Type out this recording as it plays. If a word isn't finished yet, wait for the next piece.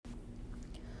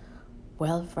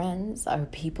Well, friends, our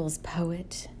people's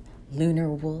poet, Lunar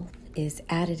Wolf, is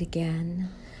at it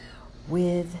again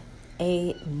with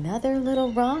another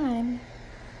little rhyme.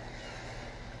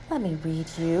 Let me read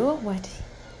you what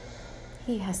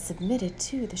he has submitted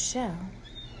to the show.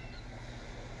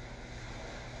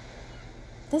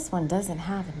 This one doesn't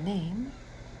have a name.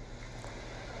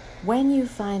 When you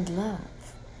find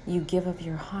love, you give of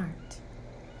your heart.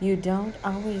 You don't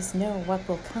always know what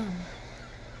will come.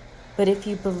 But if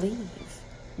you believe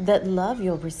that love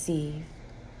you'll receive,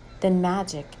 then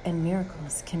magic and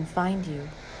miracles can find you.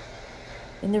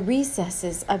 In the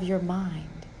recesses of your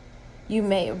mind, you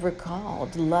may have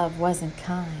recalled love wasn't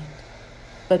kind,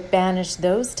 but banish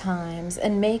those times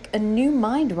and make a new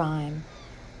mind rhyme.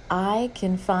 I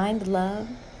can find love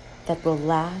that will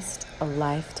last a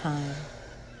lifetime.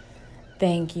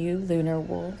 Thank you, Lunar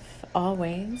Wolf,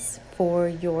 always for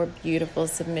your beautiful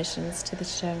submissions to the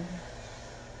show.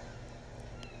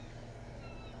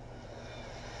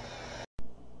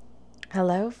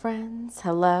 Hello, friends.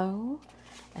 Hello,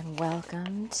 and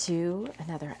welcome to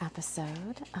another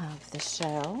episode of the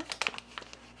show.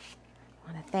 I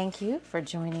want to thank you for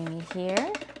joining me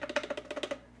here.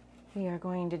 We are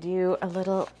going to do a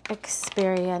little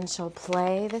experiential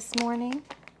play this morning.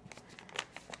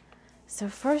 So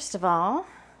first of all,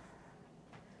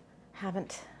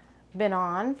 haven't been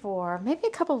on for maybe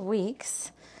a couple of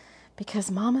weeks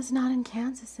because Mama's not in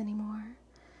Kansas anymore.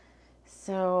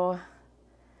 So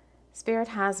Spirit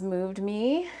has moved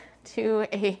me to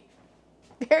a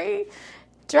very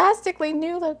drastically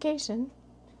new location.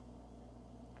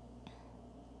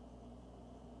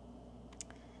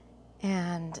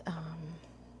 And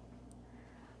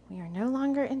we are no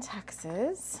longer in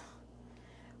Texas.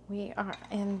 We are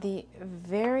in the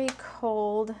very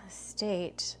cold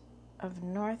state of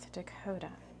North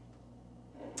Dakota.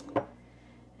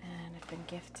 And I've been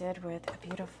gifted with a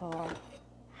beautiful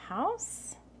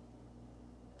house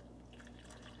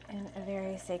in a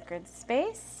very sacred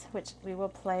space, which we will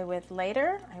play with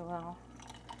later. I will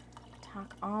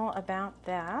talk all about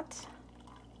that.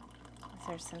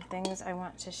 There's some things I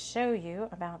want to show you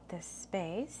about this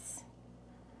space.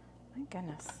 My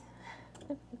goodness.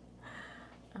 All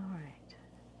right.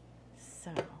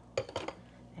 So,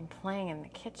 I'm playing in the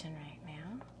kitchen right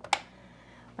now.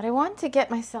 But I want to get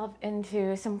myself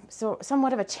into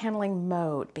somewhat of a channeling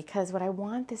mode, because what I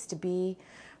want this to be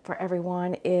for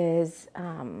everyone is, we've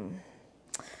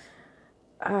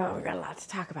got a lot to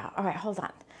talk about. All right, hold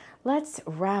on. Let's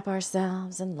wrap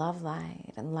ourselves in love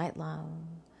light and light love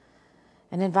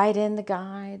and invite in the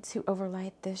guides who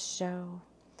overlight this show.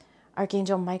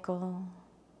 Archangel Michael,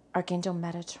 Archangel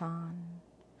Metatron,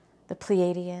 the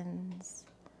Pleiadians.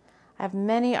 I have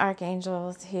many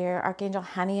archangels here. Archangel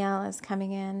Haniel is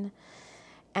coming in.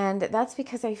 And that's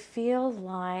because I feel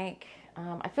like,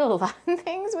 I feel a lot of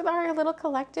things with our little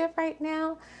collective right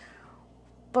now.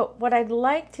 But what I'd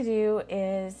like to do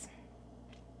is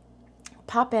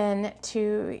pop in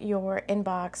to your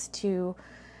inbox to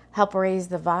help raise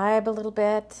the vibe a little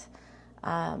bit,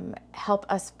 help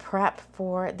us prep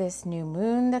for this new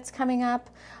moon that's coming up.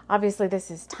 Obviously,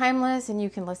 this is timeless, and you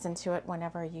can listen to it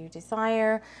whenever you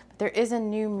desire. But there is a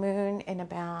new moon in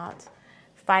about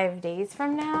 5 days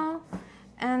from now.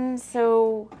 And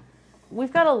so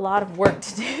we've got a lot of work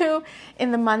to do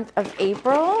in the month of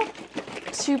April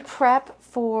to prep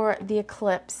for the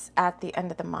eclipse at the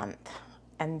end of the month.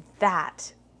 And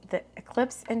the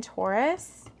eclipse in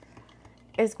Taurus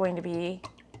is going to be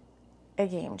a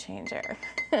game changer.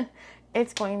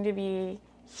 It's going to be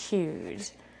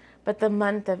huge. But the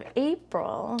month of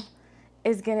April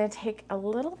is going to take a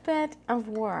little bit of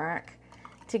work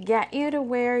to get you to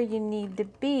where you need to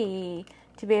be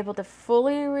able to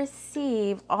fully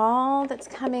receive all that's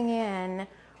coming in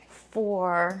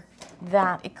for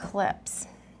that eclipse.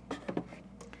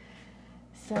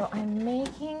 So I'm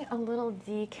making a little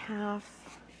decaf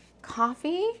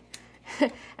coffee.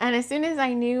 And as soon as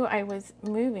I knew I was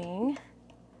moving,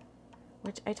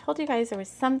 which I told you guys there was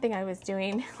something I was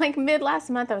doing, like mid last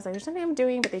month, I was like, there's something I'm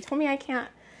doing, but they told me I can't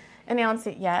announce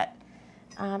it yet.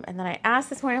 And then I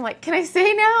asked this morning, I'm like, can I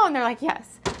say now? And they're like,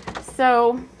 yes.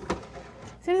 So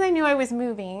as soon as I knew I was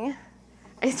moving,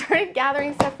 I started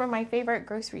gathering stuff from my favorite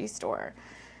grocery store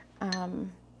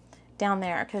down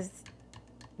there, because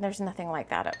there's nothing like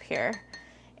that up here.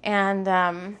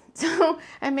 And so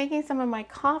I'm making some of my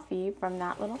coffee from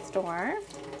that little store.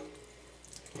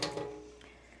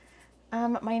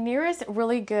 My nearest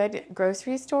really good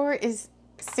grocery store is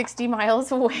 60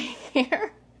 miles away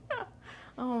here.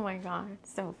 Oh my God,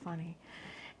 so funny.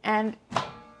 And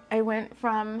I went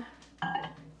from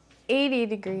 80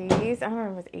 degrees, I don't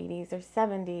remember if it was 80s or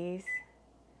 70s,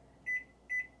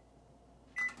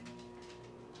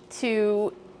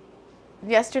 to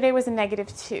yesterday was a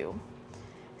 -2.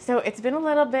 So it's been a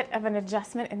little bit of an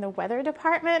adjustment in the weather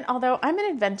department, although I'm an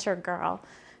adventure girl.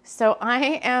 So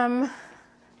I'm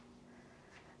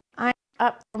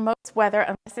up for most weather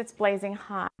unless it's blazing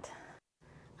hot.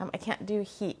 I can't do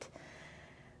heat.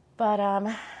 But I'm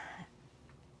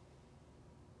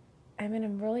in a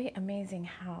really amazing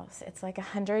house. It's like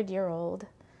 100-year-old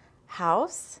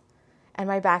house, and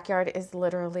my backyard is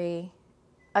literally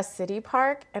a city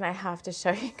park, and I have to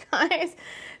show you guys.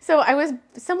 So I was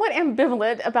somewhat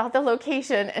ambivalent about the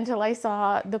location until I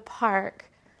saw the park.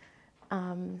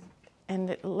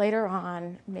 And later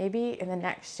on, maybe in the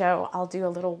next show, I'll do a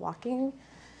little walking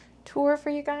tour for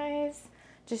you guys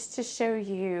just to show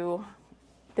you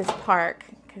this park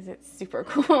because it's super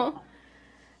cool.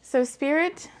 So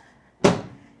Spirit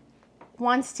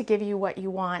wants to give you what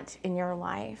you want in your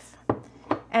life.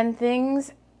 And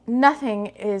nothing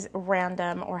is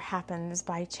random or happens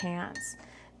by chance.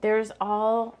 There's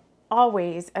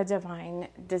always a divine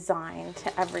design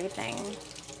to everything.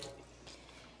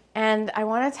 And I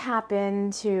want to tap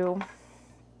into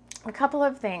a couple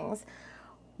of things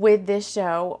with this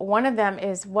show. One of them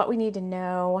is what we need to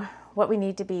know, what we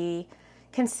need to be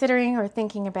considering or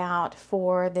thinking about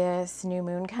for this new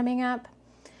moon coming up.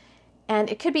 And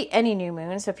it could be any new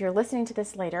moon. So if you're listening to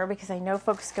this later, because I know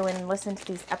folks go in and listen to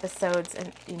these episodes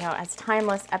and, as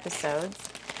timeless episodes.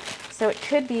 So it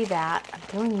could be that I'm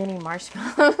throwing mini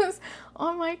marshmallows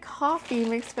on my coffee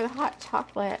mixed with hot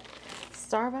chocolate.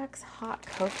 Starbucks hot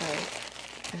cocoa,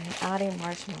 and I'm adding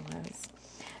marshmallows.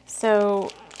 So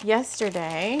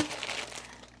yesterday,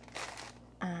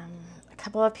 a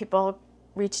couple of people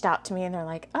reached out to me and they're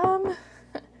like, are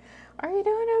you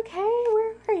doing okay?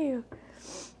 Where are you?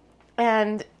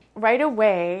 And right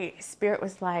away, Spirit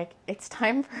was like, it's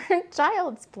time for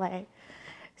child's play.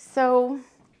 So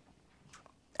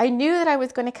I knew that I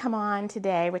was going to come on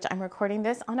today, which I'm recording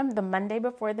this on the Monday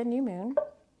before the new moon.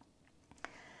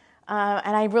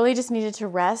 And I really just needed to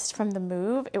rest from the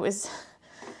move. It was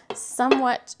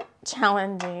somewhat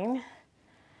challenging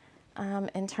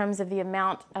in terms of the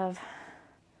amount of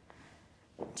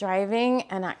driving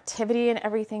and activity and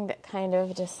everything that kind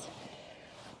of just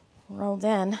rolled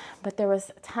in. But there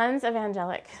was tons of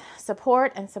angelic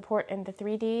support and support in the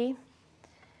 3D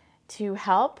to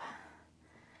help.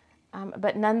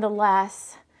 But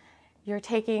nonetheless, you're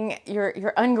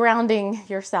ungrounding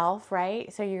yourself,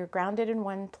 right? So you're grounded in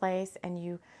one place and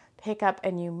you pick up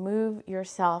and you move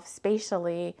yourself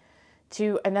spatially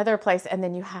to another place, and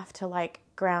then you have to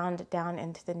ground down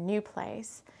into the new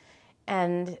place.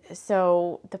 And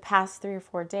so the past 3 or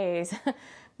 4 days,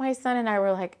 my son and I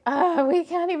were like, we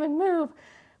can't even move.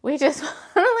 We just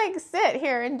want to sit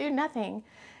here and do nothing.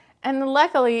 And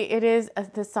luckily it is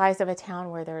the size of a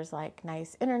town where there's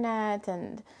nice internet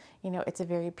and it's a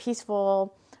very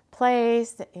peaceful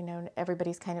place.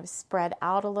 Everybody's kind of spread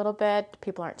out a little bit.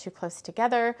 People aren't too close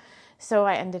together. So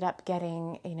I ended up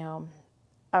getting,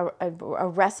 a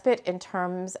respite in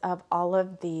terms of all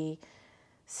of the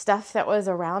stuff that was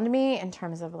around me in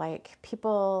terms of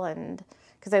people, and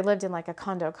because I lived in a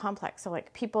condo complex. So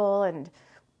people and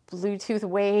Bluetooth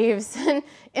waves and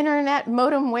internet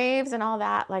modem waves and all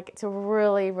that. It's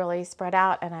really, really spread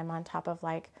out. And I'm on top of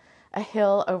a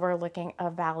hill overlooking a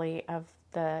valley of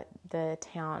the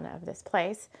town of this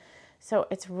place. So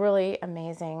it's really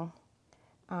amazing,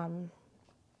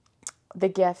 the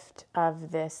gift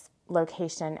of this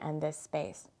location and this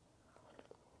space.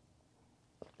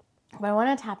 But I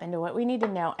want to tap into what we need to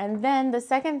know. And then the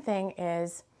second thing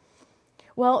is,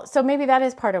 so maybe that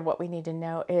is part of what we need to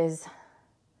know is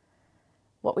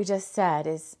what we just said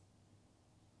is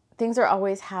things are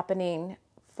always happening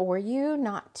for you,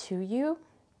 not to you.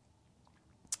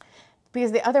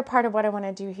 Because the other part of what I want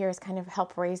to do here is kind of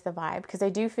help raise the vibe, because I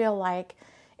do feel like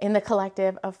in the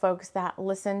collective of folks that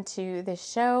listen to this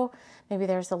show, maybe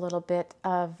there's a little bit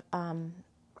of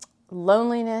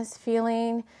loneliness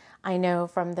feeling. I know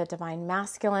from the Divine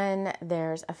Masculine,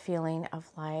 there's a feeling of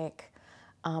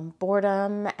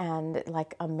boredom and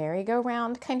a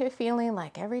merry-go-round kind of feeling.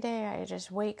 Every day I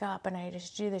just wake up and I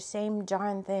just do the same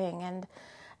darn thing,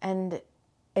 and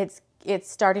it's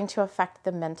starting to affect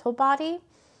the mental body.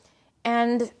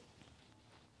 And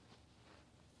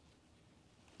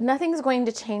nothing's going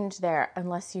to change there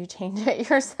unless you change it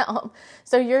yourself.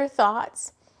 So your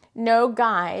thoughts, no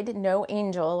guide, no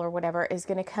angel or whatever is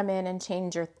going to come in and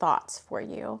change your thoughts for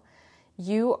you.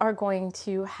 You are going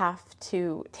to have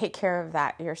to take care of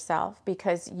that yourself,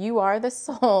 because you are the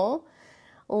soul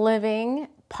living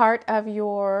part of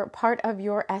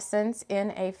your essence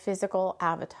in a physical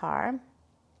avatar.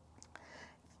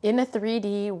 In a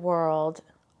 3D world,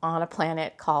 on a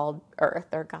planet called Earth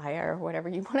or Gaia or whatever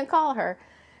you want to call her.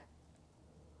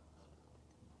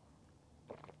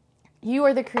 You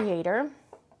are the creator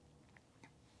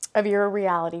of your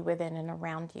reality within and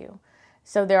around you.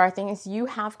 So there are things you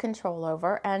have control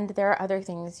over, and there are other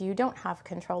things you don't have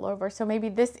control over. So maybe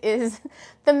this is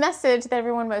the message that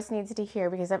everyone most needs to hear,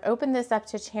 because I've opened this up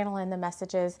to channel in the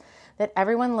messages that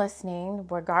everyone listening,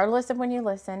 regardless of when you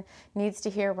listen, needs to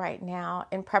hear right now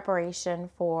in preparation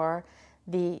for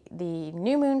the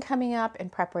new moon coming up, in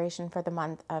preparation for the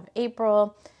month of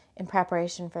April, in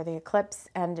preparation for the eclipse,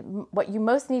 and what you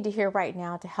most need to hear right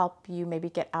now to help you maybe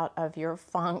get out of your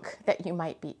funk that you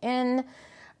might be in,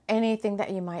 anything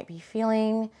that you might be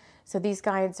feeling. So these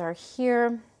guides are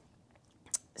here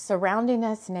surrounding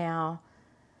us now.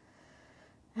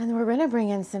 And we're going to bring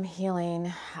in some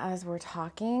healing as we're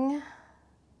talking.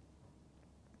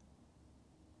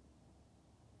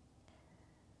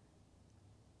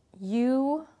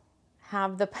 You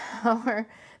have the power.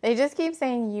 They just keep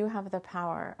saying you have the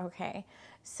power. Okay.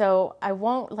 So I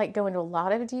won't go into a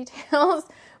lot of details,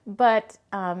 but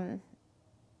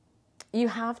you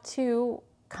have to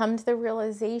come to the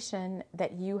realization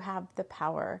that you have the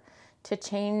power to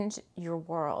change your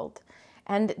world.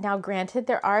 And now, granted,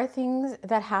 there are things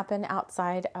that happen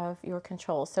outside of your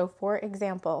control. So, for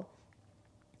example,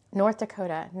 North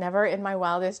Dakota, never in my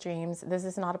wildest dreams, this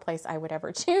is not a place I would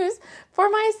ever choose for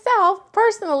myself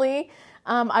personally.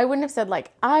 I wouldn't have said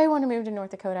I want to move to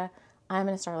North Dakota. I'm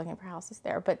going to start looking for houses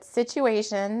there. But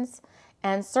situations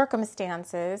and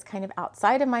circumstances kind of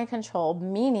outside of my control,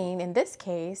 meaning in this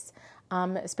case,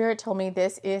 Spirit told me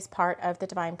this is part of the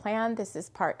divine plan. This is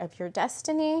part of your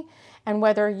destiny. And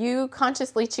whether you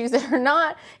consciously choose it or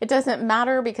not, it doesn't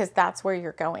matter, because that's where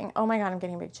you're going. Oh my God, I'm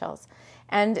getting big chills.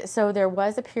 And so there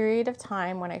was a period of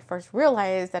time when I first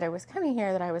realized that I was coming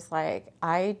here that I was like,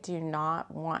 I do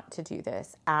not want to do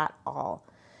this at all.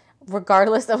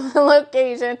 Regardless of the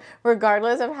location,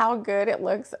 regardless of how good it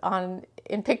looks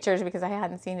in pictures, because I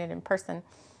hadn't seen it in person.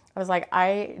 I was like,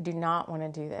 I do not want to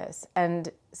do this. And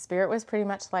Spirit was pretty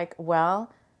much like,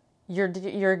 well, you're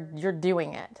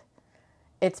doing it.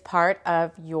 It's part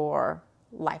of your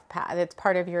life path. It's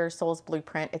part of your soul's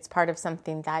blueprint. It's part of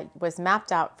something that was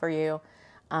mapped out for you.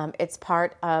 It's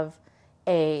part of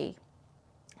a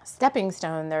stepping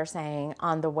stone, they're saying,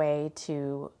 on the way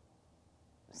to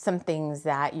some things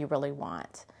that you really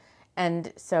want.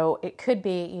 And so it could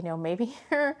be, maybe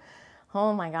you're,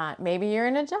 oh my God, maybe you're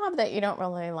in a job that you don't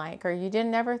really like, or you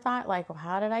didn't ever thought well,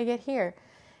 how did I get here?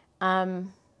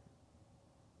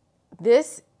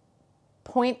 This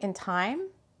point in time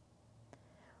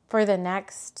for the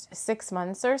next 6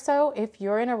 months or so, if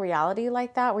you're in a reality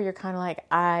like that, where you're kind of like,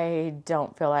 I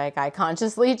don't feel like I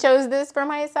consciously chose this for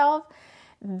myself,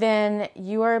 then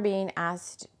you are being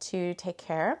asked to take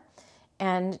care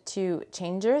and to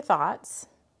change your thoughts,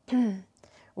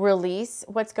 release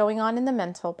what's going on in the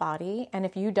mental body. And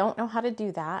if you don't know how to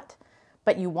do that,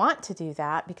 but you want to do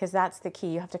that, because that's the key,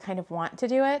 you have to kind of want to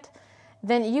do it,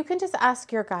 then you can just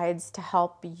ask your guides to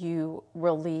help you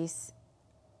release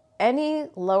any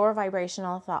lower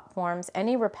vibrational thought forms,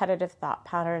 any repetitive thought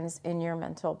patterns in your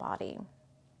mental body.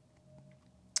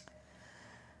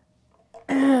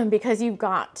 Because you've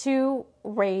got to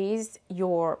raise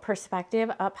your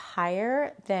perspective up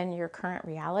higher than your current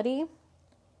reality.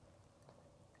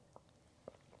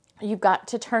 You've got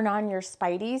to turn on your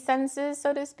spidey senses,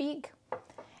 so to speak,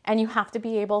 and you have to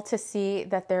be able to see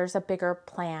that there's a bigger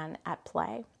plan at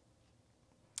play.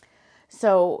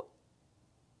 So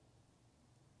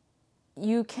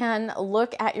you can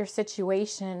look at your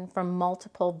situation from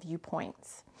multiple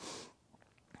viewpoints.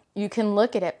 You can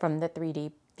look at it from the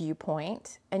 3D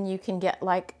viewpoint, and you can get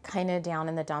kind of down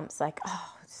in the dumps,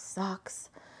 oh, it sucks.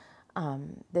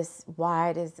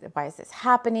 Why is this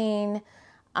happening?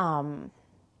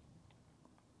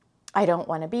 I don't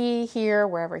want to be here,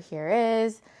 wherever here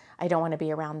is. I don't want to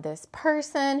be around this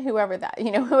person,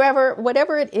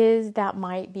 whatever it is that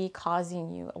might be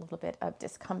causing you a little bit of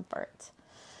discomfort.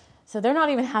 So they're not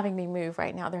even having me move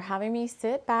right now. They're having me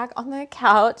sit back on the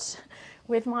couch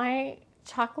with my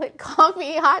chocolate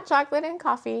coffee, hot chocolate and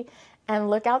coffee, and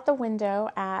look out the window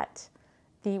at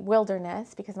the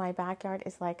wilderness, because my backyard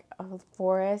is like a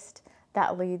forest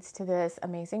that leads to this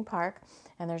amazing park.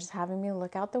 And they're just having me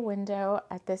look out the window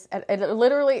at this. It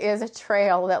literally is a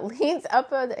trail that leads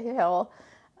up a hill.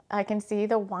 I can see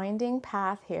the winding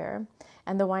path here,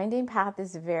 and the winding path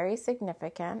is very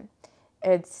significant.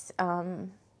 It's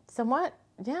somewhat,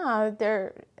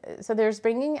 there's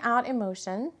bringing out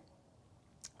emotion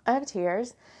of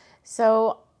tears.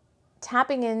 So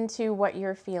tapping into what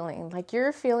you're feeling,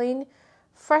 you're feeling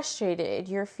frustrated.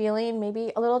 You're feeling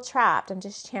maybe a little trapped. I'm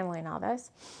just channeling all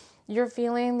this. You're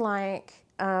feeling like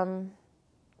a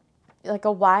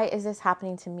why is this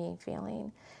happening to me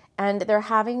feeling. And they're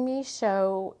having me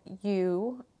show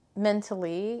you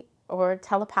mentally or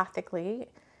telepathically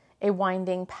a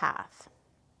winding path.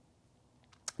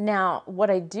 Now,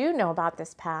 what I do know about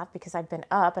this path, because I've been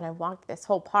up and I've walked this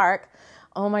whole park.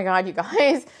 Oh my God, you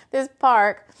guys, this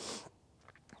park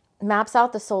maps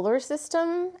out the solar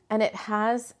system, and it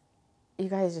has, you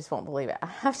guys just won't believe it. I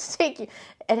have to take you.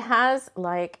 It has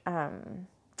like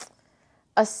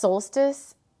a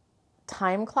solstice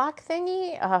time clock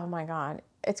thingy. Oh my God.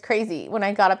 It's crazy. When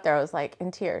I got up there, I was like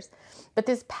in tears. But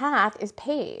this path is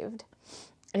paved.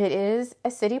 It is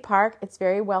a city park. It's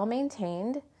very well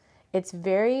maintained. It's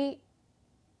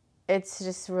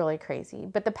just really crazy.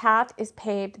 But the path is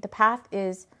paved. The path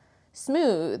is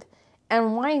smooth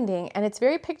and winding, and it's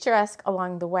very picturesque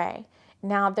along the way.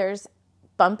 Now there's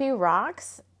bumpy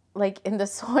rocks like in the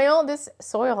soil. This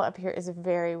soil up here is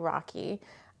very rocky.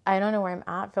 I don't know where I'm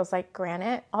at. It feels like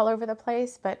granite all over the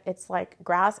place, but it's like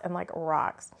grass and like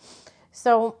rocks.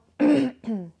 So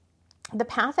the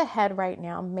path ahead right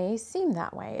now may seem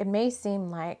that way. It may seem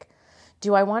like,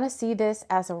 do I want to see this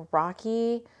as a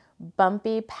rocky,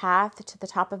 bumpy path to the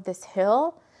top of this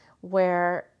hill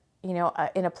where,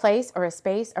 in a place or a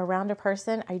space around a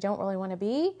person I don't really want to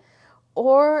be?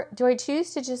 Or do I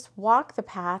choose to just walk the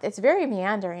path? It's very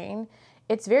meandering.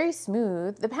 It's very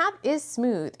smooth. The path is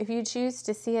smooth if you choose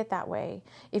to see it that way.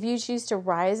 If you choose to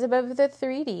rise above the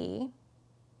 3D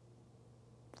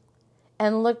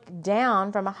and look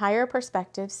down from a higher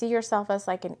perspective, see yourself as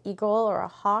like an eagle or a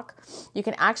hawk, you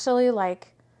can actually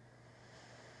like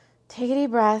take a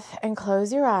deep breath and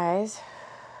close your eyes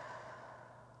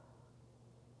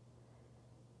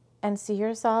and see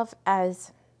yourself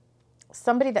as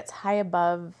somebody that's high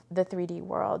above the 3D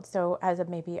world. So as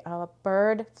maybe a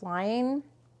bird flying,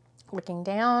 looking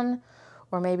down,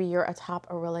 or maybe you're atop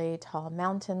a really tall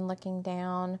mountain looking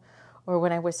down. Or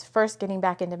when I was first getting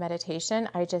back into meditation,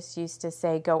 I just used to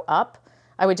say, go up.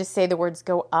 I would just say the words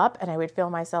go up, and I would feel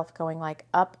myself going like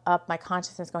up, up, my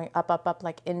consciousness going up, up, up,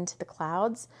 like into the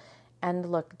clouds, and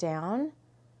look down.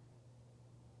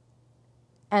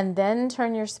 And then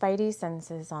turn your spidey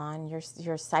senses on,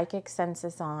 your psychic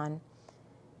senses on,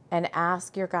 and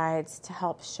ask your guides to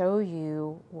help show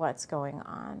you what's going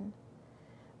on.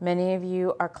 Many of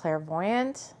you are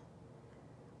clairvoyant.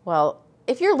 Well,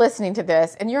 if you're listening to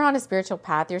this and you're on a spiritual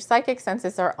path, your psychic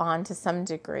senses are on to some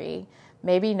degree.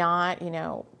 Maybe not,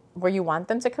 where you want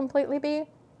them to completely be,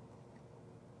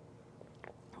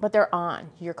 but they're on.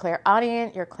 You're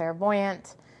clairaudient, you're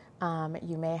clairvoyant.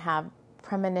 You may have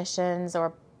premonitions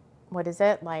or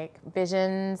like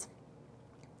visions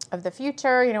of the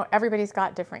future. Everybody's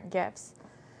got different gifts.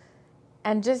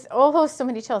 And just, so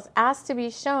many chills. Ask to be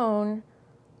shown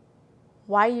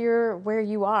why you're where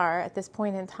you are at this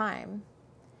point in time.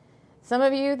 Some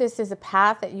of you, this is a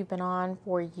path that you've been on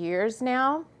for years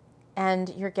now,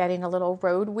 and you're getting a little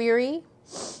road weary.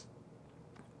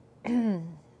 And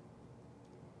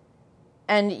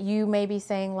you may be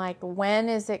saying like, when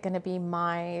is it going to be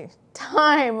my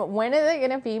time? When is it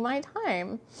going to be my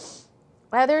time?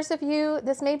 Others of you,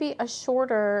 this may be a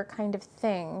shorter kind of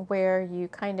thing where you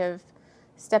kind of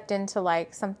stepped into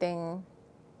like something,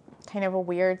 kind of a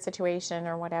weird situation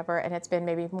or whatever, and it's been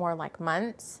maybe more like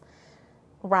months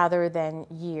rather than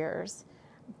years.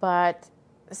 But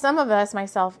some of us,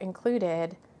 myself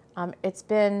included, it's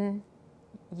been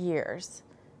years.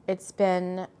 It's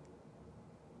been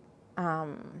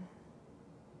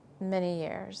many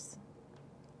years.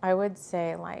 I would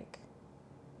say like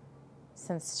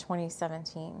since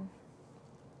 2017.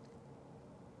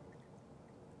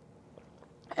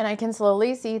 And I can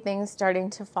slowly see things starting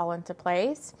to fall into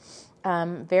place.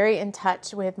 Very in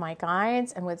touch with my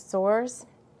guides and with Source,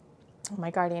 my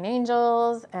guardian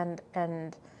angels,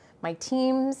 and my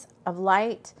teams of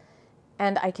light.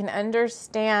 And I can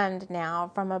understand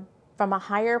now from a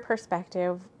higher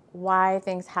perspective why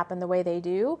things happen the way they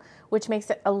do, which makes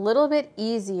it a little bit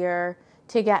easier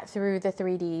to get through the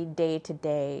 3D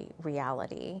day-to-day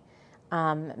reality.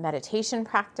 Meditation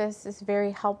practice is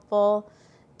very helpful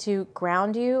to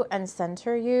ground you and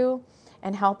center you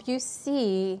and help you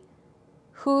see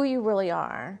who you really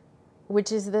are,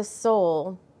 which is the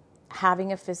soul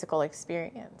having a physical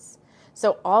experience.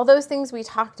 So all those things we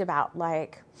talked about,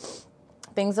 like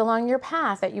things along your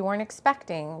path that you weren't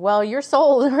expecting, well, your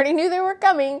soul already knew they were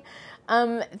coming.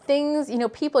 Things,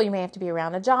 people you may have to be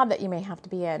around, a job that you may have to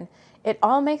be in. It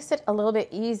all makes it a little bit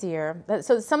easier.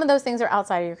 So some of those things are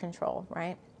outside of your control,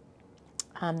 right?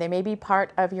 They may be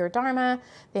part of your dharma,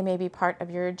 they may be part of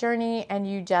your journey, and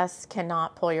you just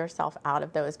cannot pull yourself out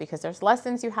of those because there's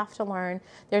lessons you have to learn,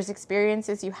 there's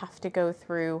experiences you have to go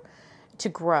through to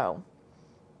grow.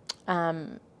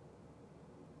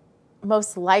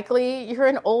 Most likely you're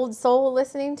an old soul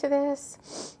listening to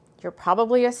this. You're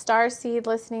probably a star seed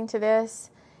listening to this.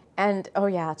 And oh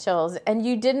yeah, chills. And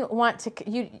you didn't want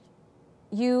to,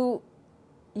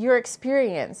 you're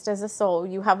experienced as a soul.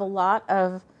 You have a lot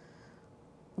of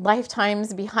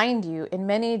lifetimes behind you in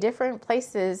many different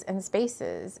places and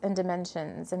spaces and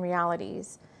dimensions and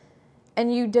realities.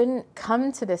 And you didn't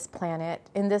come to this planet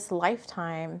in this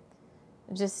lifetime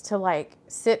just to like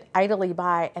sit idly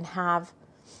by and have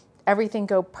everything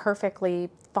go perfectly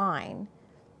fine.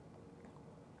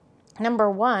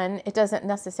 Number one, it doesn't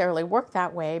necessarily work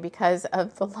that way because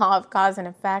of the law of cause and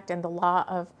effect and the law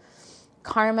of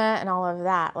karma and all of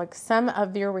that. Like some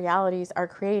of your realities are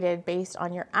created based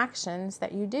on your actions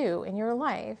that you do in your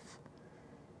life.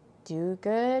 Do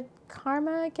good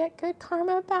karma, get good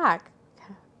karma back.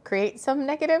 Create some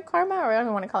negative karma, or I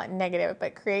don't want to call it negative,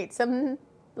 but create some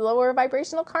lower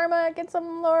vibrational karma, get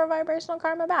some lower vibrational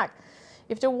karma back.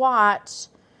 You have to watch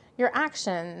your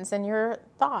actions and your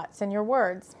thoughts and your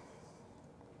words.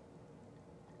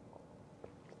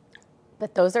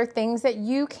 But those are things that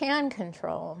you can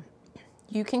control.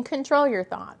 You can control your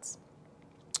thoughts.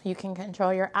 You can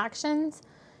control your actions.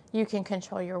 You can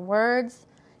control your words.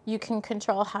 You can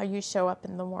control how you show up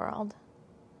in the world.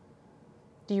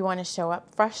 Do you want to show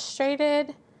up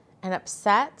frustrated and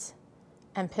upset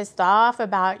and pissed off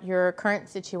about your current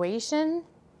situation?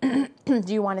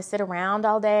 Do you want to sit around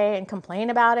all day and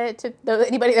complain about it to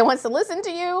anybody that wants to listen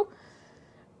to you,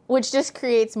 which just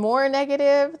creates more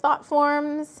negative thought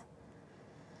forms?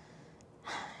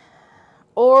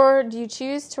 Or do you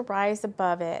choose to rise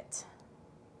above it?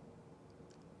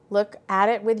 Look at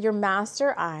it with your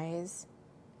master eyes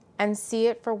and see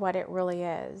it for what it really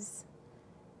is.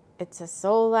 It's a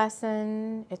soul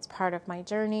lesson. It's part of my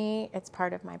journey. It's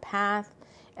part of my path.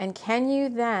 And can you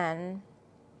then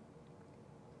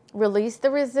release the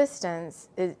resistance?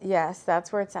 Yes,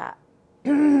 that's where it's at.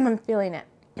 I'm feeling it.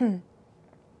 You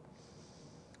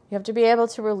have to be able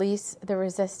to release the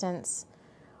resistance,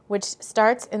 which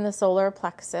starts in the solar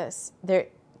plexus.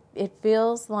 It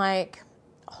feels like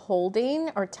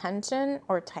holding or tension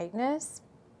or tightness.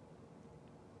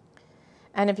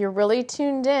 And if you're really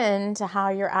tuned in to how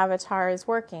your avatar is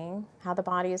working, how the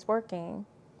body is working,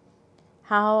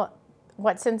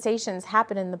 what sensations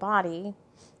happen in the body,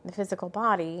 the physical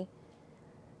body,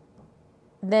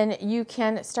 then you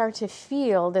can start to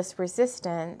feel this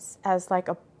resistance as like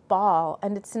a ball.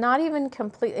 And it's not even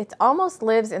complete. It almost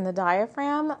lives in the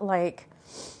diaphragm, like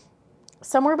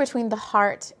somewhere between the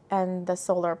heart and the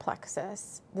solar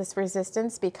plexus. This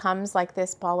resistance becomes like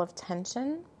this ball of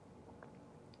tension.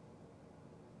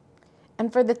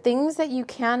 And for the things that you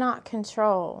cannot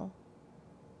control,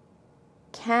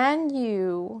 can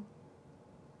you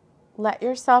let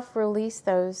yourself release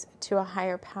those to a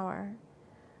higher power,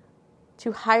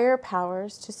 to higher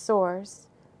powers, to source,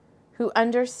 who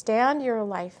understand your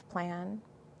life plan?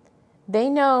 They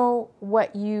know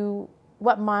what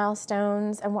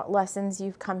milestones and what lessons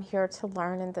you've come here to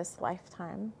learn in this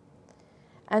lifetime.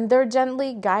 And they're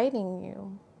gently guiding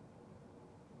you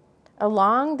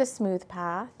along the smooth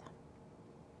path,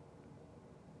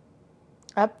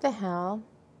 up the hill,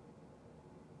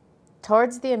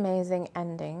 towards the amazing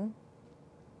ending.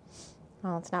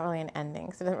 Well, it's not really an ending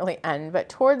because it doesn't really end, but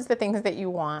towards the things that you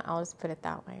want. I'll just put it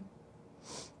that way.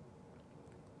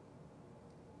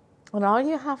 And all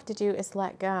you have to do is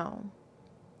let go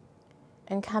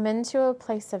and come into a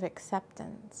place of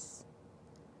acceptance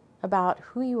about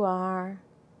who you are,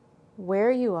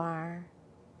 where you are,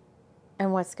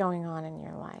 and what's going on in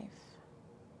your life.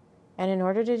 And in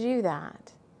order to do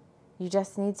that, you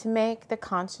just need to make the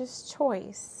conscious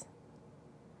choice,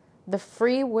 the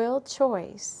free will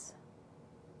choice,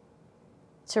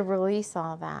 to release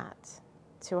all that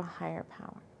to a higher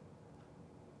power.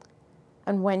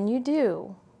 And when you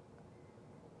do,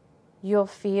 you'll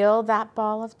feel that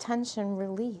ball of tension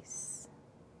release.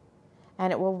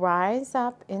 And it will rise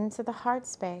up into the heart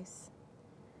space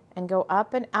and go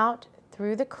up and out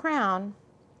through the crown,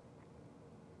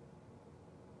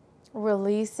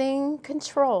 releasing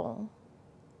control.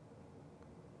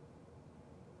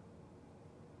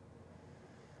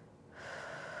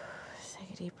 Just take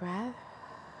a deep breath.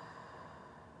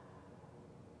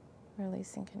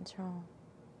 Releasing control.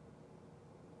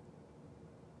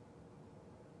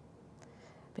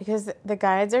 Because the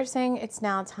guides are saying it's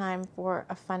now time for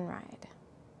a fun ride.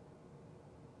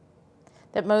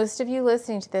 That most of you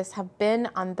listening to this have been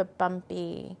on the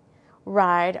bumpy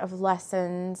ride of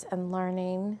lessons and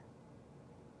learning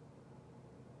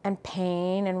and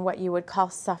pain and what you would call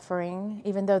suffering,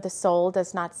 even though the soul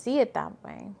does not see it that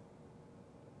way.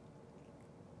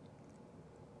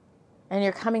 And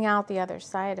you're coming out the other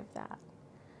side of that.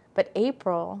 But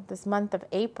April, this month of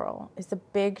April, is a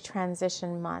big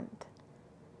transition month.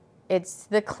 It's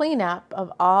the cleanup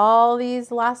of all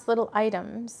these last little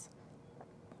items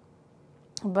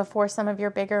before some of your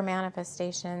bigger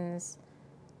manifestations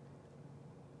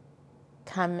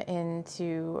come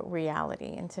into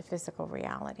reality, into physical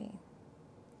reality.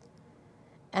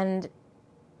 And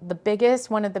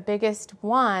one of the biggest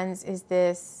ones is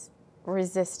this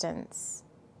resistance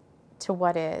to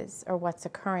what is or what's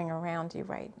occurring around you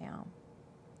right now.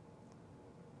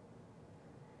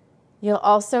 You'll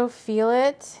also feel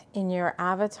it in your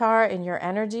avatar, in your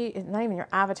energy, not even your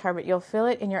avatar, but you'll feel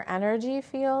it in your energy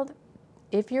field.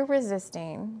 If you're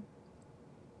resisting,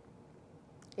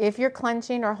 if you're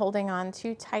clenching or holding on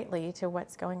too tightly to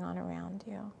what's going on around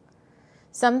you.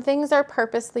 Some things are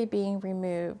purposely being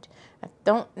removed. I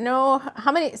don't know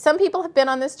how many, some people have been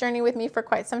on this journey with me for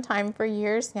quite some time, for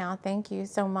years now. Thank you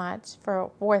so much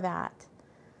for that.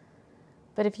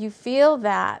 But if you feel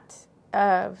that,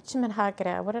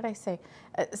 what did I say?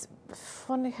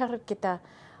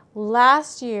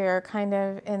 Last year, kind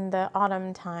of in the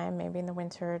autumn time, maybe in the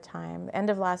winter time, end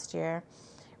of last year,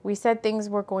 we said things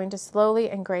were going to slowly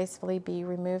and gracefully be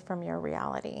removed from your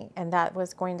reality. And that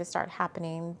was going to start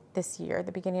happening this year,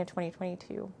 the beginning of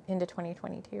 2022, into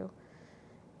 2022,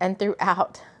 and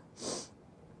throughout.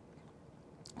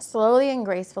 Slowly and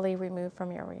gracefully removed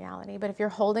from your reality. But if you're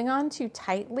holding on too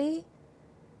tightly,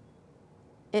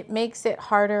 it makes it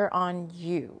harder on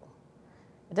you.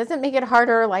 It doesn't make it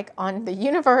harder like on the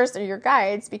universe or your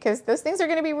guides, because those things are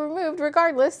going to be removed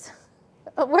regardless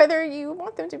of whether you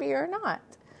want them to be or not.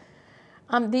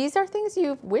 These are things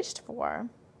you've wished for.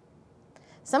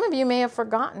 Some of you may have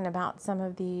forgotten about some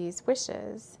of these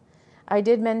wishes. I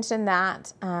did mention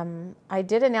that. I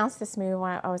did announce this move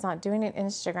when I was doing an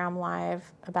Instagram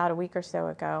live about a week or so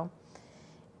ago.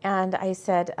 And I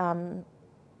said, I've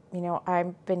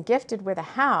been gifted with a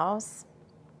house,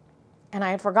 and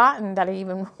I had forgotten that I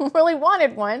even really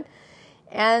wanted one.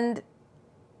 And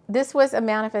this was a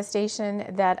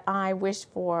manifestation that I wished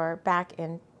for back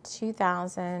in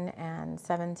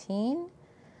 2017.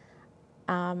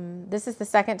 This is the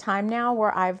second time now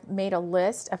where I've made a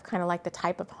list of kind of like the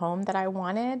type of home that I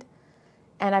wanted.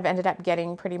 And I've ended up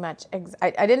getting pretty much,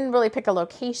 I didn't really pick a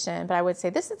location, but I would say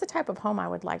this is the type of home I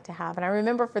would like to have. And I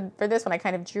remember for this one, I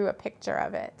kind of drew a picture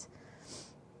of it.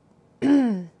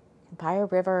 By a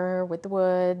river with the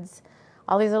woods,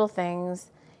 all these little things.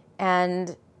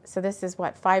 And so this is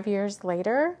 5 years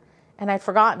later, and I'd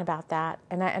forgotten about that.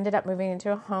 And I ended up moving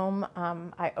into a home.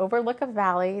 I overlook a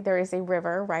valley. There is a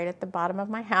river right at the bottom of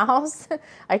my house.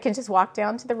 I can just walk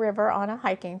down to the river on a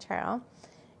hiking trail,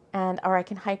 or I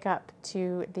can hike up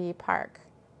to the park.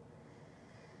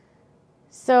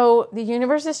 So the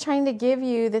universe is trying to give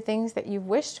you the things that you've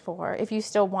wished for, if you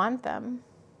still want them.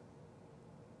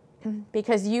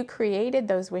 Because you created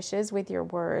those wishes with your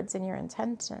words and your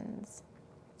intentions.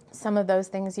 Some of those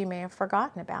things you may have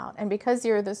forgotten about. And because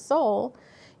you're the soul,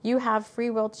 you have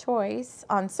free will choice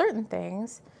on certain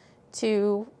things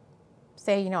to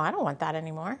say, I don't want that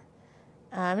anymore.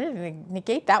 I'm going to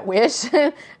negate that wish.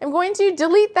 I'm going to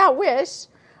delete that wish.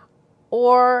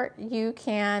 Or you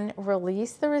can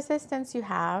release the resistance you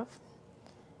have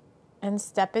and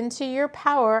step into your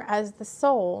power as the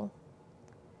soul.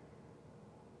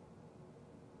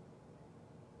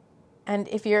 And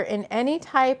if you're in any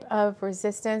type of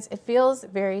resistance, it feels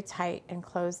very tight and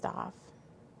closed off.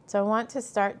 So I want to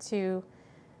start to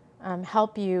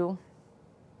help you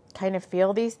kind of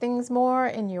feel these things more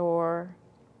in your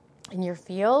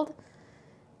field,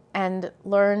 and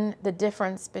learn the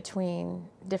difference between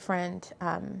different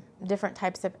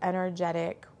types of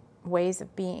energetic ways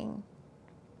of being.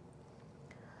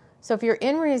 So if you're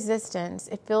in resistance,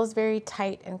 it feels very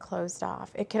tight and closed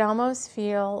off. It can almost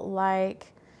feel like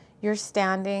you're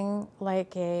standing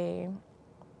like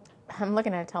I'm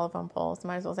looking at a telephone pole, so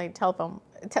might as well say telephone.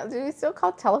 Do we still call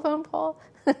it telephone pole?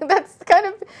 That's kind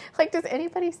of like, does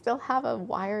anybody still have a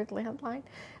wired landline?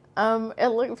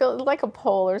 It feels like a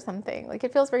pole or something. Like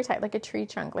it feels very tight, like a tree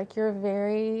trunk, like you're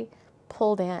very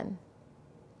pulled in.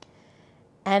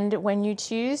 And when you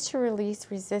choose to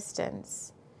release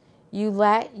resistance, you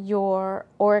let your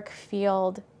auric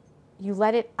field, you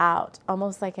let it out,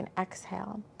 almost like an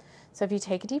exhale. So if you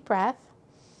take a deep breath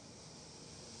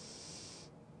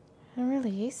and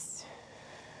release.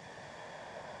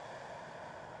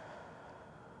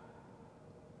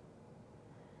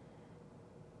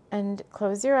 And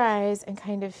close your eyes and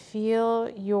kind of feel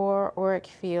your auric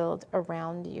field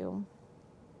around you.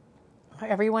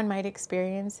 Everyone might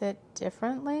experience it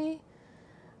differently,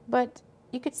 but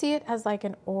you could see it as like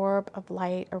an orb of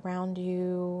light around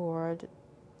you, or a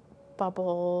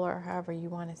bubble, or however you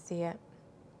want to see it.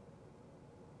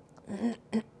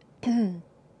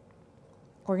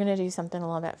 We're going to do something a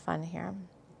little bit fun here.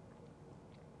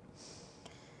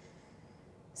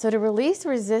 So to release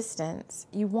resistance,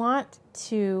 you want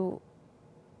to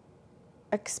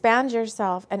expand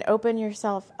yourself and open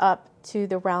yourself up to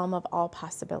the realm of all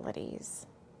possibilities,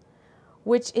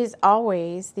 which is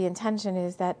always, the intention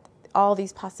is that all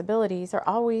these possibilities are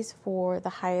always for the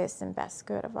highest and best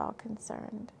good of all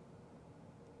concerned.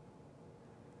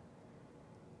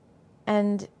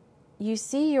 And you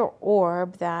see your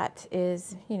orb that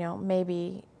is,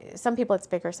 maybe some people it's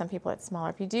bigger, some people it's smaller.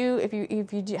 If you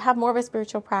do have more of a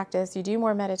spiritual practice, you do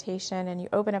more meditation, and you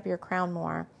open up your crown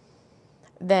more,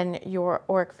 then your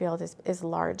auric field is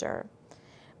larger.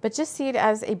 But just see it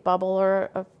as a bubble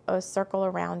or a circle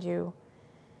around you.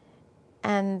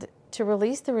 And to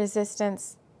release the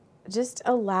resistance, just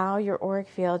allow your auric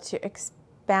field to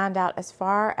expand out as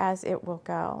far as it will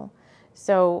go.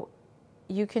 So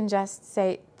you can just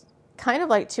say, kind of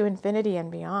like to infinity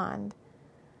and beyond.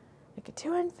 Like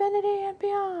to infinity and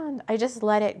beyond. I just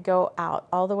let it go out,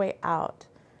 all the way out.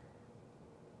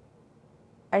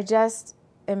 I just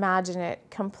imagine it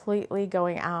completely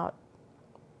going out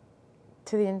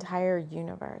to the entire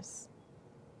universe.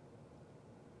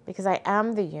 Because I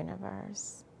am the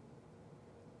universe.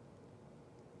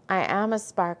 I am a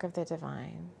spark of the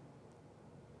divine.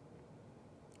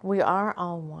 We are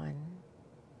all one.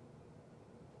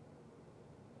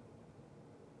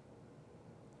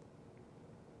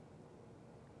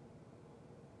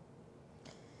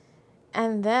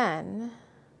 And then,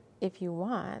 if you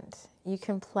want, you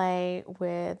can play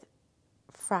with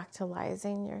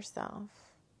fractalizing yourself.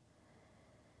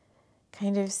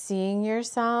 Kind of seeing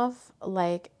yourself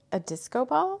like a disco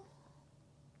ball.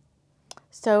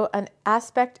 So an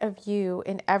aspect of you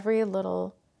in every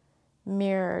little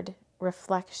mirrored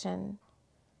reflection.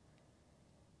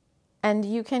 And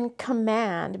you can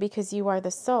command, because you are the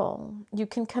soul, you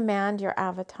can command your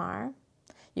avatar.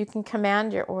 You can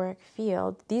command your auric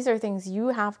field. These are things you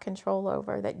have control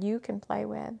over that you can play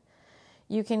with.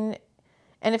 You can,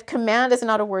 and if command is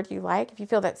not a word you like, if you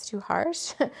feel that's too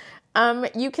harsh,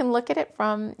 you can look at it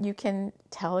from, you can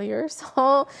tell your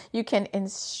soul, you can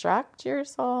instruct your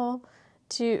soul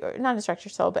to, not instruct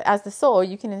your soul, but as the soul,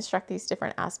 you can instruct these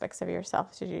different aspects of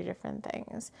yourself to do different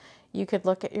things. You could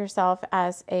look at yourself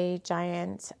as a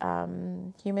giant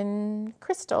human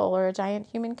crystal or a giant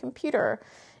human computer.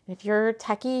 If you're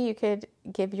techie, you could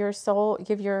give your soul,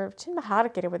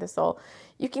 with a soul.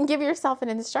 You can give yourself an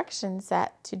instruction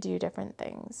set to do different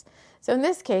things. So in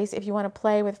this case, if you want to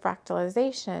play with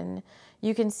fractalization,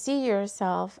 you can see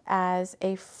yourself as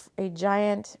a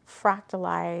giant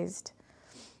fractalized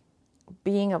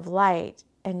being of light,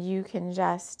 and you can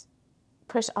just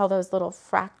push all those little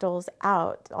fractals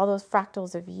out, all those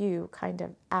fractals of you kind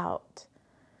of out,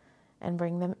 and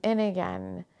bring them in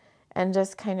again. And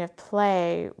just kind of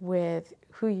play with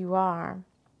who you are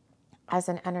as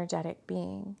an energetic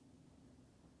being.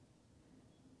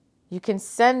 You can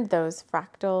send those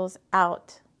fractals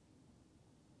out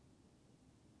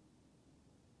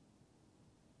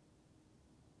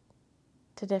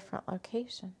to different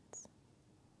locations.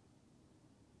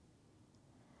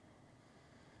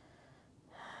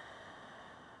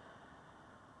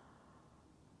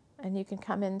 And you can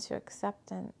come into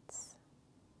acceptance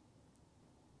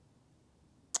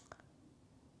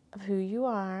of who you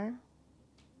are,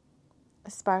 a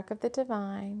spark of the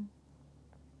divine,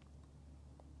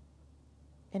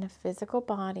 in a physical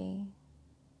body,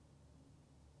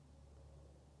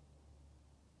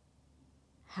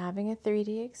 having a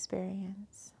 3D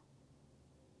experience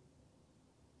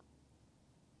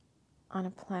on a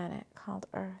planet called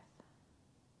Earth.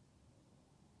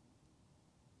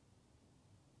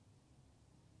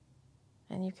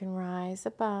 And you can rise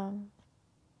above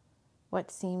what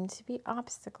seem to be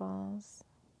obstacles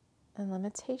and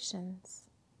limitations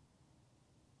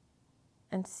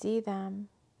and see them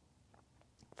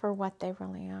for what they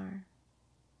really are.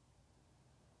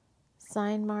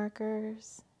 Sign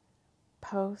markers,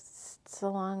 posts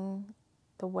along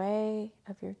the way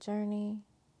of your journey,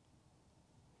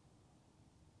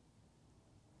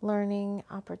 learning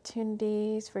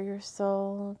opportunities for your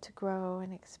soul to grow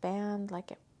and expand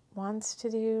like it wants to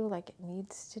do, like it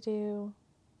needs to do.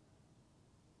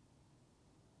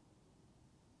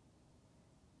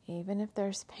 Even if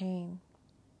there's pain.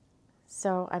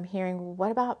 So I'm hearing,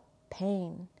 what about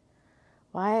pain?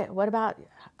 What about,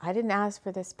 I didn't ask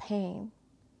for this pain.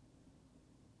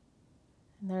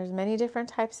 And there's many different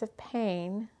types of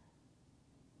pain.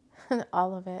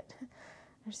 All of it.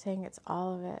 They're saying it's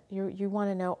all of it. You want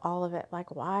to know all of it.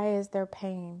 Like, why is there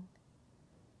pain?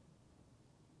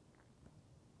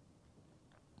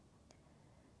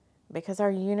 Because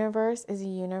our universe is a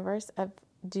universe of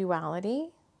duality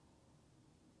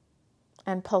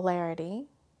and polarity,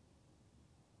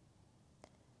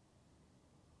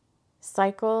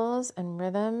 cycles and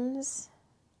rhythms,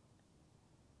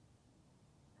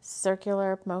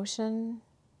 circular motion,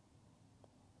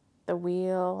 the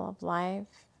wheel of life.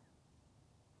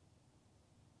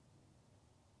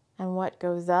 And what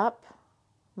goes up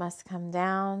must come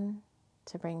down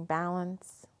to bring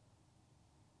balance.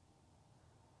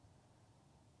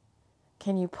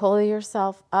 Can you pull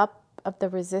yourself up of the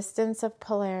resistance of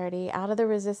polarity, out of the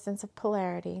resistance of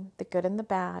polarity, the good and the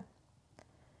bad,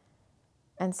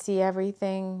 and see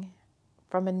everything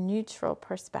from a neutral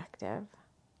perspective,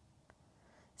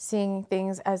 seeing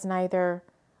things as neither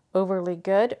overly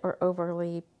good or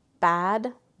overly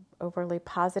bad, overly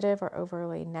positive or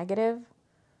overly negative,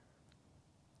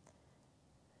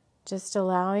 just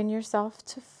allowing yourself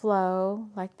to flow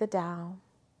like the Tao,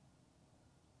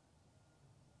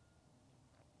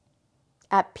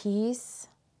 at peace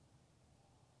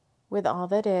with all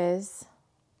that is,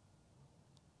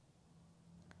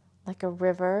 like a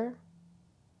river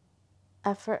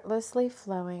effortlessly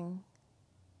flowing,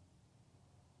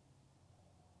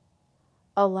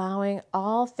 allowing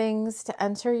all things to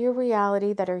enter your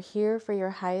reality that are here for your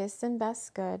highest and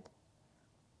best good,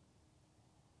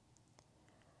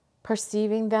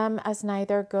 perceiving them as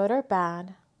neither good or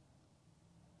bad,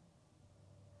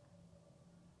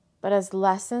 but as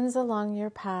lessons along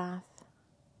your path.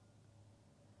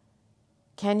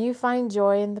 Can you find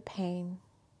joy in the pain?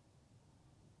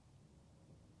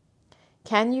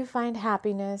 Can you find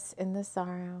happiness in the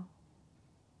sorrow?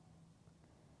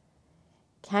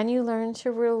 Can you learn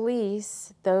to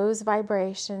release those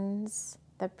vibrations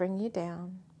that bring you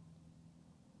down?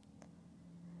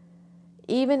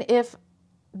 Even if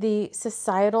the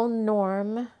societal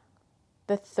norm,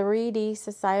 the 3D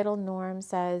societal norm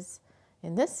says,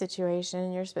 in this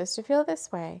situation, you're supposed to feel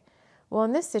this way. Well,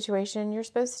 in this situation, you're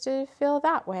supposed to feel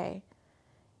that way.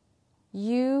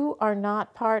 You are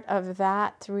not part of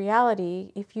that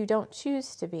reality if you don't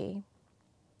choose to be.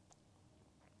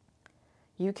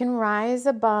 You can rise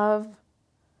above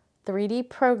 3D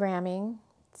programming,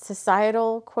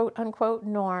 societal quote-unquote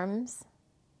norms,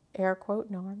 air quote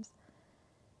norms.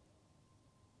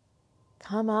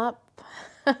 Come up,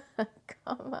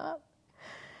 come up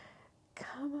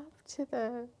to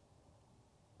the,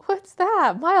 what's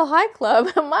that? Mile High Club.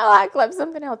 Mile High Club,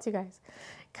 something else, you guys.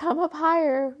 Come up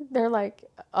higher. They're like,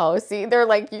 oh, see, they're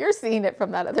like, you're seeing it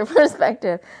from that other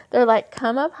perspective. They're like,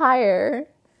 come up higher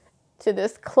to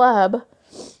this club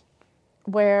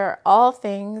where all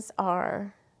things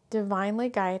are divinely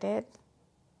guided,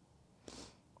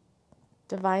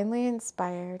 divinely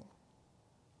inspired,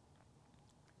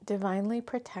 divinely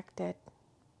protected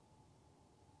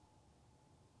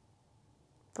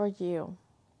for you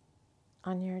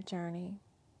on your journey.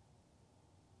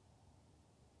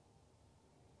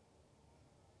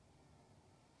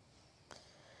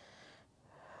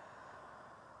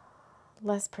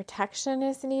 Less protection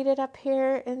is needed up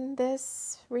here in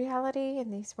this reality, in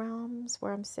these realms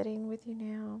where I'm sitting with you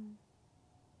now.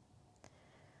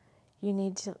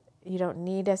 You don't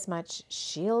need as much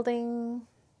shielding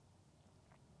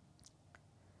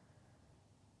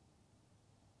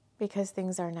because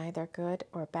things are neither good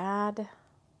or bad,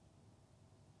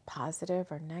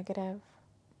 positive or negative.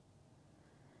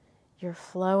 You're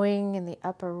flowing in the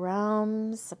upper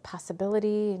realms of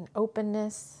possibility and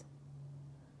openness,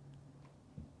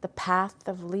 the path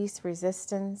of least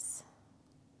resistance.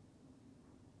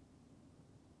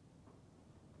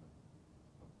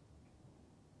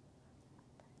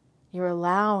 You're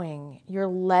letting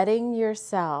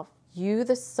yourself, you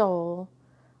the soul,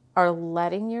 are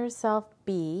letting yourself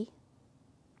be.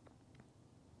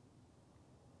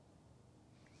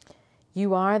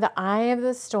 You are the eye of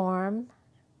the storm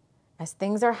as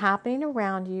things are happening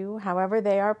around you, however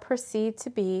they are perceived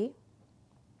to be.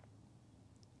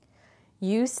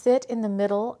 You sit in the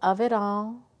middle of it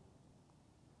all,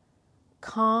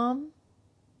 calm,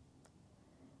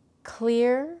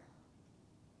 clear,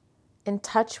 in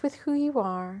touch with who you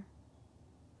are,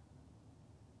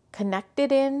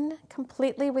 connected in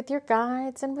completely with your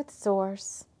guides and with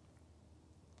Source,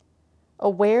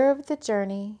 aware of the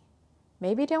journey.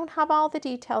 Maybe you don't have all the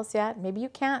details yet. Maybe you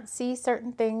can't see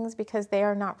certain things because they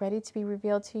are not ready to be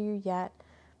revealed to you yet,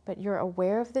 but you're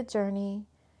aware of the journey.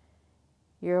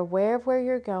 You're aware of where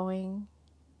you're going.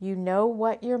 You know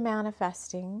what you're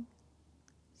manifesting.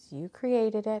 So you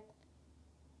created it.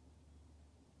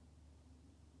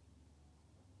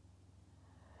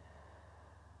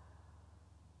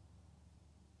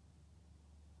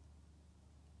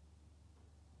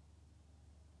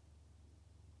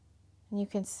 And you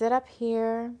can sit up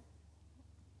here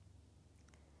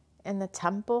in the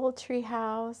temple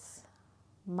treehouse,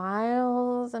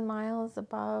 miles and miles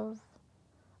above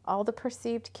all the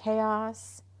perceived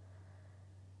chaos,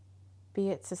 be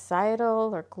it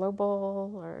societal or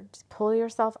global, or just pull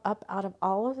yourself up out of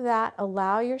all of that.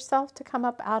 Allow yourself to come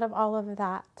up out of all of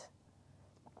that.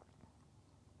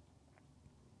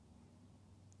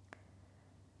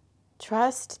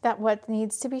 Trust that what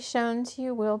needs to be shown to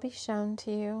you will be shown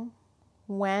to you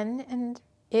when and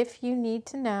if you need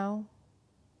to know.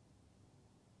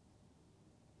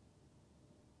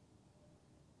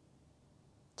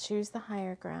 Choose the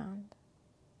higher ground.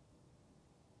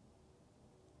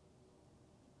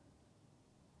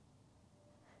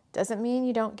 Doesn't mean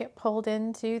you don't get pulled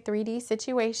into 3D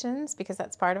situations, because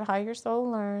that's part of how your soul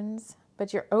learns.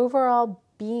 But your overall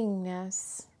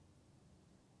beingness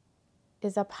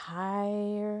is up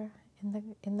higher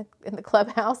in the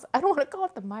clubhouse. I don't want to call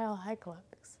it the Mile High Club.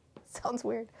 It sounds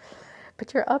weird.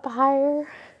 But you're up higher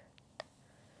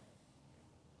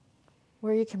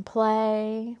where you can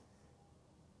play.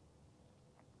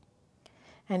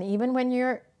 And even when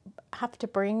you have to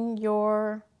bring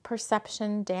your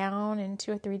perception down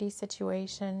into a 3D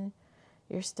situation,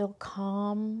 you're still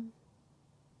calm.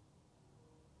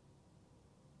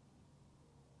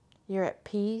 You're at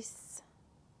peace.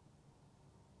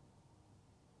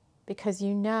 Because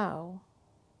you know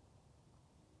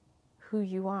who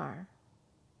you are.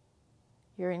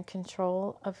 You're in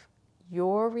control of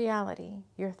your reality,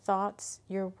 your thoughts,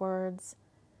 your words,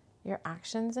 your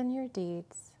actions, and your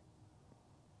deeds.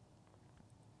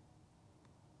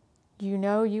 You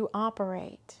know you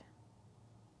operate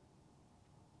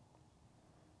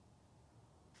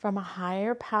from a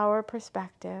higher power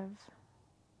perspective.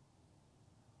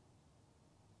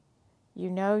 You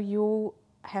know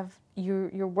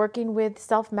you're working with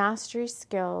self-mastery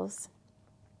skills,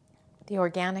 the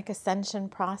organic ascension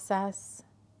process,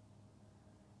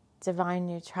 divine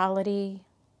neutrality,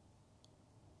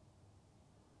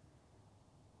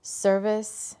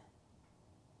 service.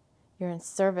 You're in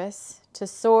service to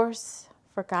Source,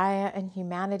 for Gaia and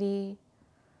humanity,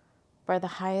 for the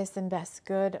highest and best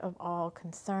good of all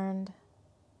concerned.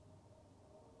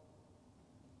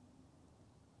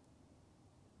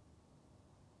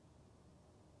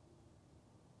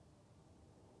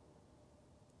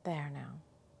 There now.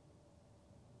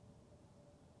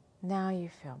 Now you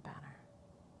feel better.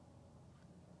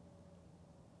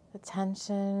 The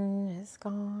tension is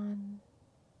gone.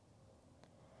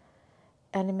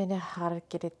 Enmine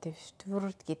harkere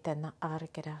tuftur gitana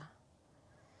arkera.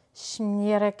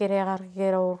 Shmira kere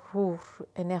arkero rur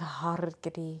ene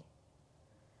harkeri.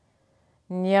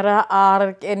 Nira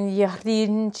ark en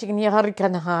yahrin chigni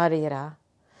harkan harira.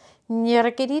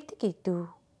 Nira kerit gitu.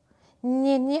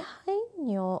 Nini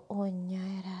hainyo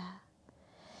onyara.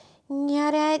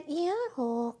 Nyara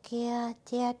yaro kia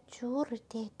tia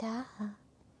churteta.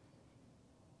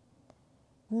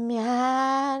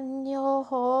 Mianyo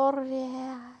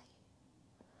horea.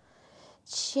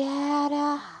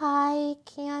 Chera hai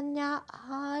kianya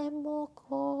ai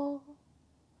moko.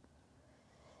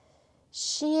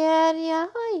 Sheria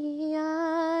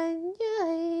yai.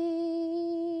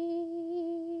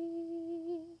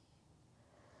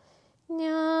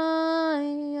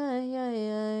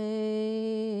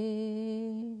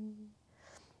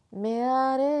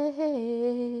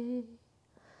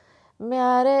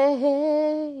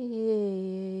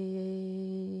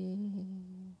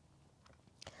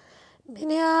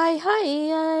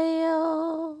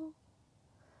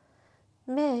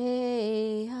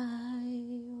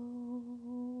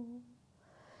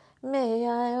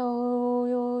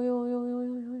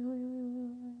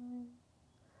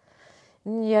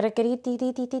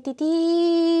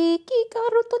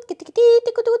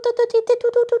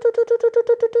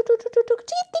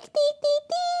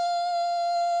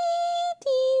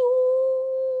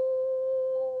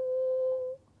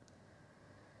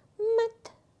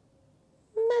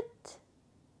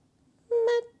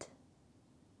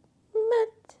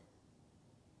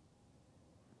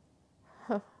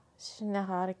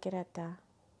 Shinahar kirata.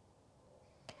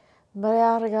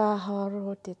 Bayarga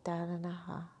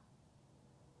harotitanaha.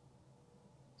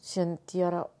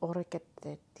 Shintiara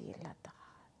orkete tilatat.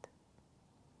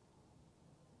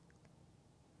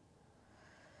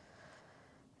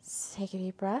 Take a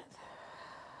deep breath.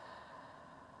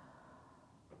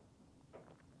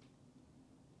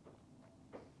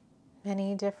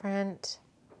 many different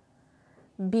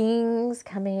beings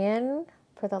coming in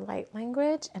for the light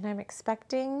language, and I'm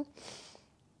expecting,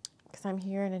 because I'm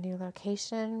here in a new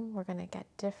location, we're going to get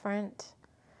different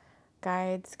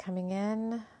guides coming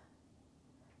in,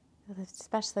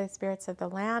 especially spirits of the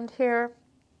land here.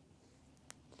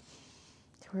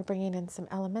 We're bringing in some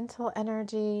elemental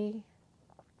energy,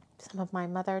 some of my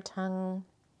mother tongue,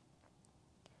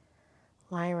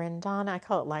 Lyran-Dana. I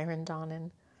call it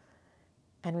Lyran-Danan.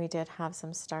 And we did have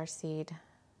some starseed,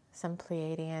 some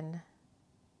Pleiadian,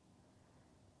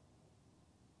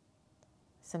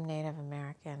 some Native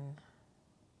American.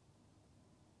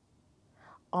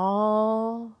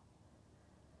 All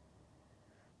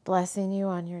blessing you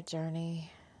on your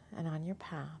journey and on your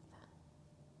path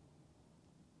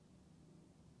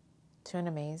to an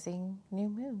amazing new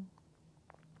moon.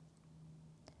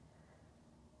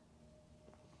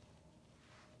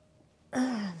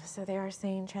 So they are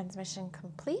saying transmission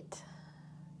complete.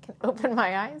 I can open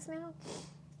my eyes now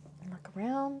and look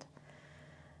around.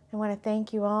 I want to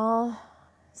thank you all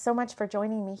so much for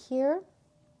joining me here.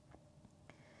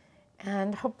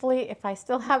 And hopefully, if I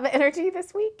still have energy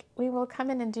this week, we will come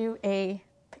in and do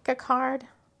pick a card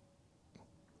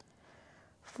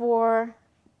for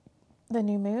the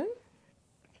new moon.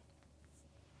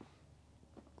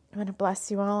 I want to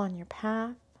bless you all on your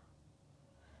path.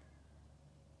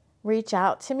 Reach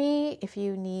out to me if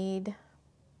you need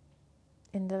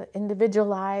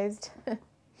individualized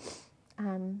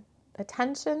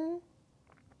attention.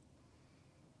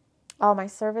 All my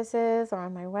services are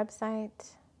on my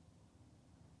website.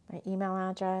 My email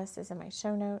address is in my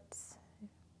show notes.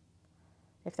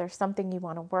 If there's something you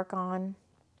want to work on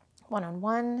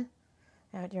one-on-one,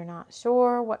 and you're not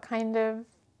sure what kind of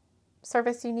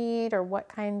service you need or what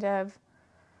kind of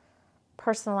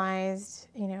personalized,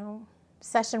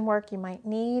 session work you might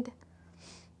need,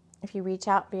 if you reach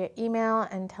out via email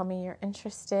and tell me you're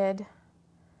interested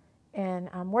in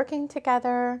working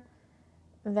together,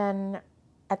 then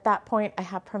at that point I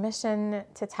have permission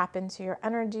to tap into your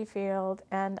energy field,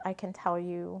 and I can tell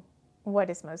you what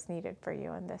is most needed for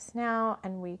you in this now,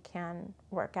 and we can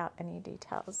work out any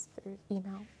details through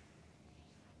email.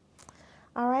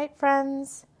 All right,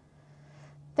 friends,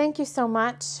 thank you so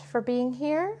much for being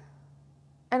here,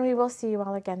 and we will see you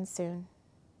all again soon.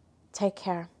 Take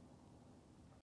care.